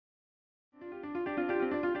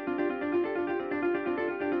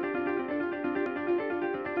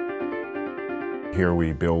Here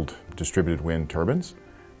we build distributed wind turbines.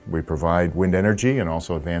 We provide wind energy and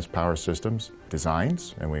also advanced power systems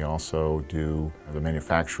designs, and we also do the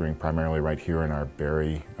manufacturing primarily right here in our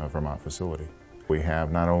Barre, Vermont facility. We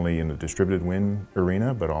have not only in the distributed wind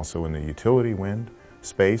arena, but also in the utility wind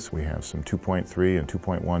space. We have some 2.3 and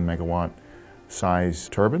 2.1 megawatt size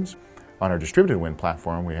turbines. On our distributed wind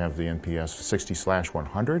platform, we have the NPS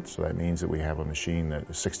 60/100, so that means that we have a machine that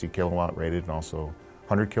is 60 kilowatt rated and also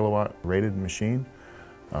 100 kilowatt rated machine.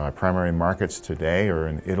 Our primary markets today are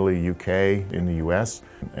in Italy, UK, in the US,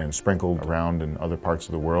 and sprinkled around in other parts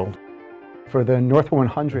of the world. For the North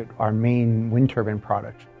 100, our main wind turbine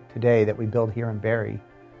product today that we build here in Barre,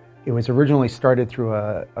 it was originally started through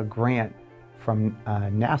a grant from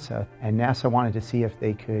NASA, and NASA wanted to see if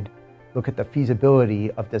they could look at the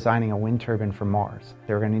feasibility of designing a wind turbine for Mars.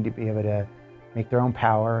 They were going to need to be able to make their own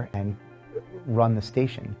power and run the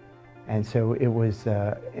station. And so it was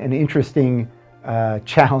an interesting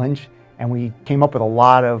challenge, and we came up with a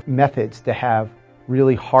lot of methods to have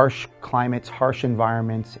really harsh climates, harsh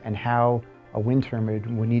environments, and how a wind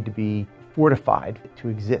turbine would need to be fortified to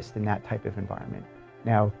exist in that type of environment.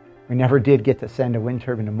 Now, we never did get to send a wind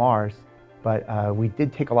turbine to Mars, but we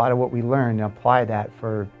did take a lot of what we learned and apply that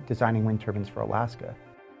for designing wind turbines for Alaska.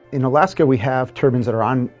 In Alaska, we have turbines that are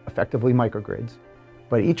on effectively microgrids,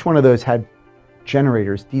 but each one of those had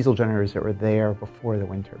generators, diesel generators that were there before the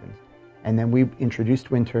wind turbines. And then we introduced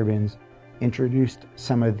wind turbines, introduced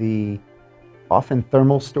some of the often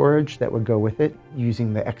thermal storage that would go with it,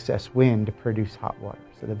 using the excess wind to produce hot water.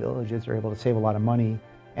 So the villages are able to save a lot of money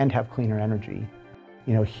and have cleaner energy.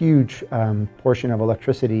 You know, huge portion of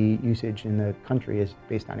electricity usage in the country is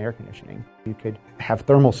based on air conditioning. You could have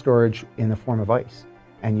thermal storage in the form of ice,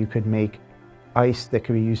 and you could make ice that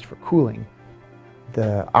could be used for cooling.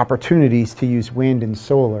 The opportunities to use wind and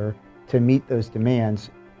solar to meet those demands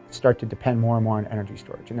start to depend more and more on energy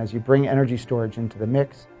storage. And as you bring energy storage into the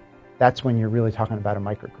mix, that's when you're really talking about a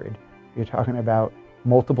microgrid. You're talking about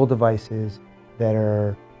multiple devices that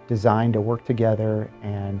are designed to work together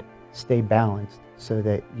and stay balanced so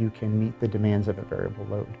that you can meet the demands of a variable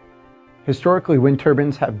load. Historically, wind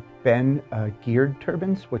turbines have been geared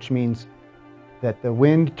turbines, which means that the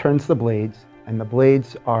wind turns the blades, and the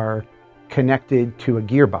blades are connected to a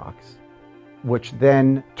gearbox, which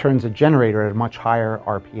then turns a generator at a much higher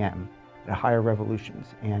RPM, at higher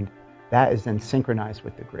revolutions, and that is then synchronized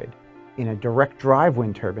with the grid. In a direct drive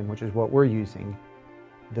wind turbine, which is what we're using,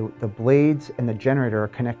 the blades and the generator are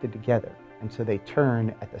connected together, and so they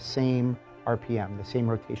turn at the same RPM, the same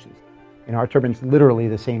rotations. In our turbines, literally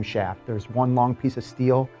the same shaft. There's one long piece of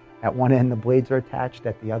steel. At one end, the blades are attached.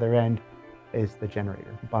 At the other end is the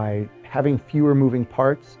generator. By having fewer moving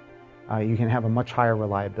parts, you can have a much higher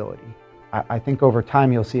reliability. I think over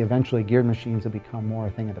time you'll see eventually geared machines will become more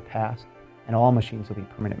a thing of the past, and all machines will be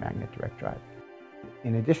permanent magnet direct drive.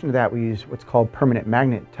 In addition to that, we use what's called permanent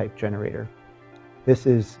magnet type generator. This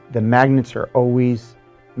is, the magnets are always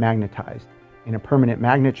magnetized. In a permanent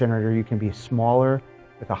magnet generator, you can be smaller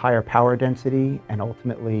with a higher power density and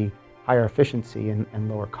ultimately higher efficiency and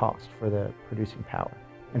lower cost for the producing power.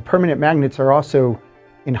 And permanent magnets are also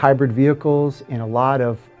in hybrid vehicles, in a lot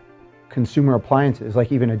of consumer appliances,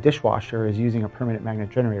 like even a dishwasher is using a permanent magnet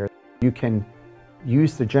generator. You can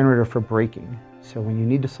use the generator for braking. So when you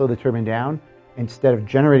need to slow the turbine down, instead of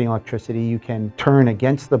generating electricity, you can turn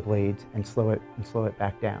against the blades and slow it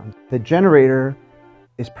back down. The generator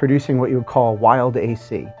is producing what you would call wild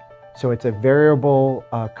AC. So it's a variable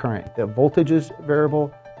current. The voltage is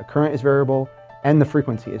variable, the current is variable, and the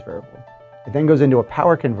frequency is variable. It then goes into a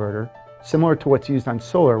power converter, similar to what's used on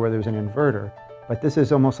solar where there's an inverter, but this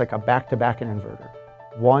is almost like a back-to-back inverter.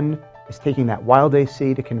 One is taking that wild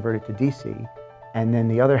AC to convert it to DC, and then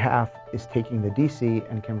the other half is taking the DC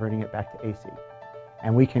and converting it back to AC.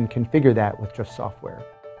 And we can configure that with just software.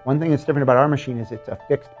 One thing that's different about our machine is it's a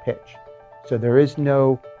fixed pitch. So there is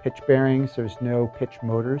no pitch bearings, there's no pitch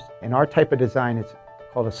motors. In our type of design, it's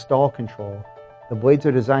called a stall control. The blades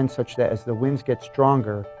are designed such that as the winds get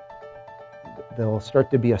stronger, there'll start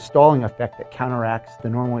to be a stalling effect that counteracts the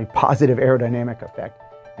normally positive aerodynamic effect.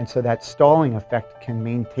 And so that stalling effect can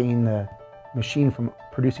maintain the machine from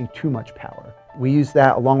producing too much power. We use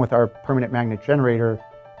that along with our permanent magnet generator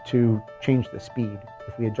to change the speed.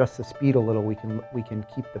 If we adjust the speed a little, we can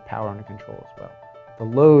keep the power under control as well. The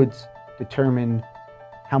loads determine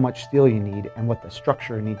how much steel you need and what the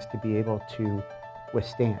structure needs to be able to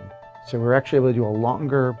withstand. So we're actually able to do a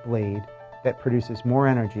longer blade that produces more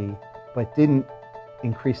energy but didn't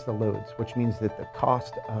increase the loads, which means that the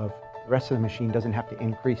cost of the rest of the machine doesn't have to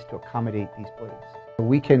increase to accommodate these blades.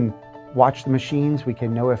 We can watch the machines, we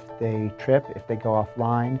can know if they trip, if they go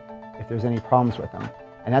offline, if there's any problems with them.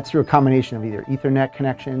 And that's through a combination of either Ethernet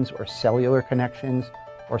connections or cellular connections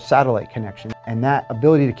or satellite connections. And that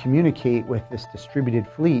ability to communicate with this distributed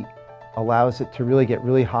fleet allows it to really get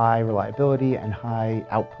really high reliability and high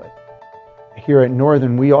output. Here at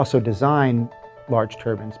Northern, we also design large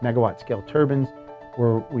turbines, megawatt scale turbines,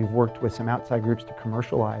 where we've worked with some outside groups to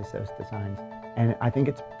commercialize those designs. And I think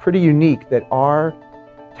it's pretty unique that our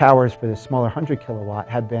towers for the smaller 100 kilowatt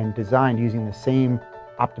have been designed using the same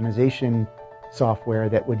optimization software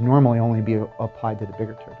that would normally only be applied to the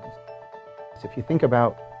bigger turbines. So if you think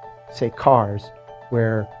about, say, cars,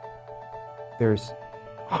 where there's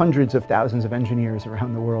hundreds of thousands of engineers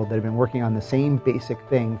around the world that have been working on the same basic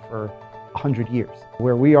thing for 100 years.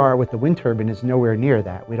 Where we are with the wind turbine is nowhere near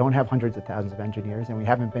that. We don't have hundreds of thousands of engineers, and we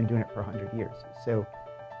haven't been doing it for 100 years. So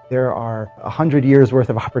there are 100 years worth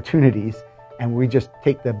of opportunities, and we just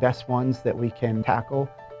take the best ones that we can tackle,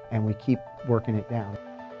 and we keep working it down.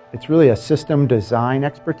 It's really a system design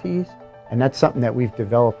expertise, and that's something that we've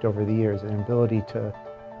developed over the years, an ability to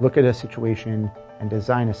look at a situation and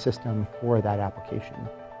design a system for that application.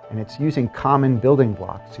 And it's using common building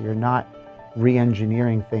blocks, so you're not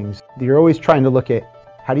re-engineering things. You're always trying to look at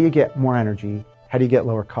how do you get more energy, how do you get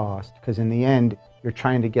lower cost, because in the end, you're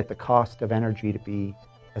trying to get the cost of energy to be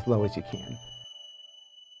as low as you can.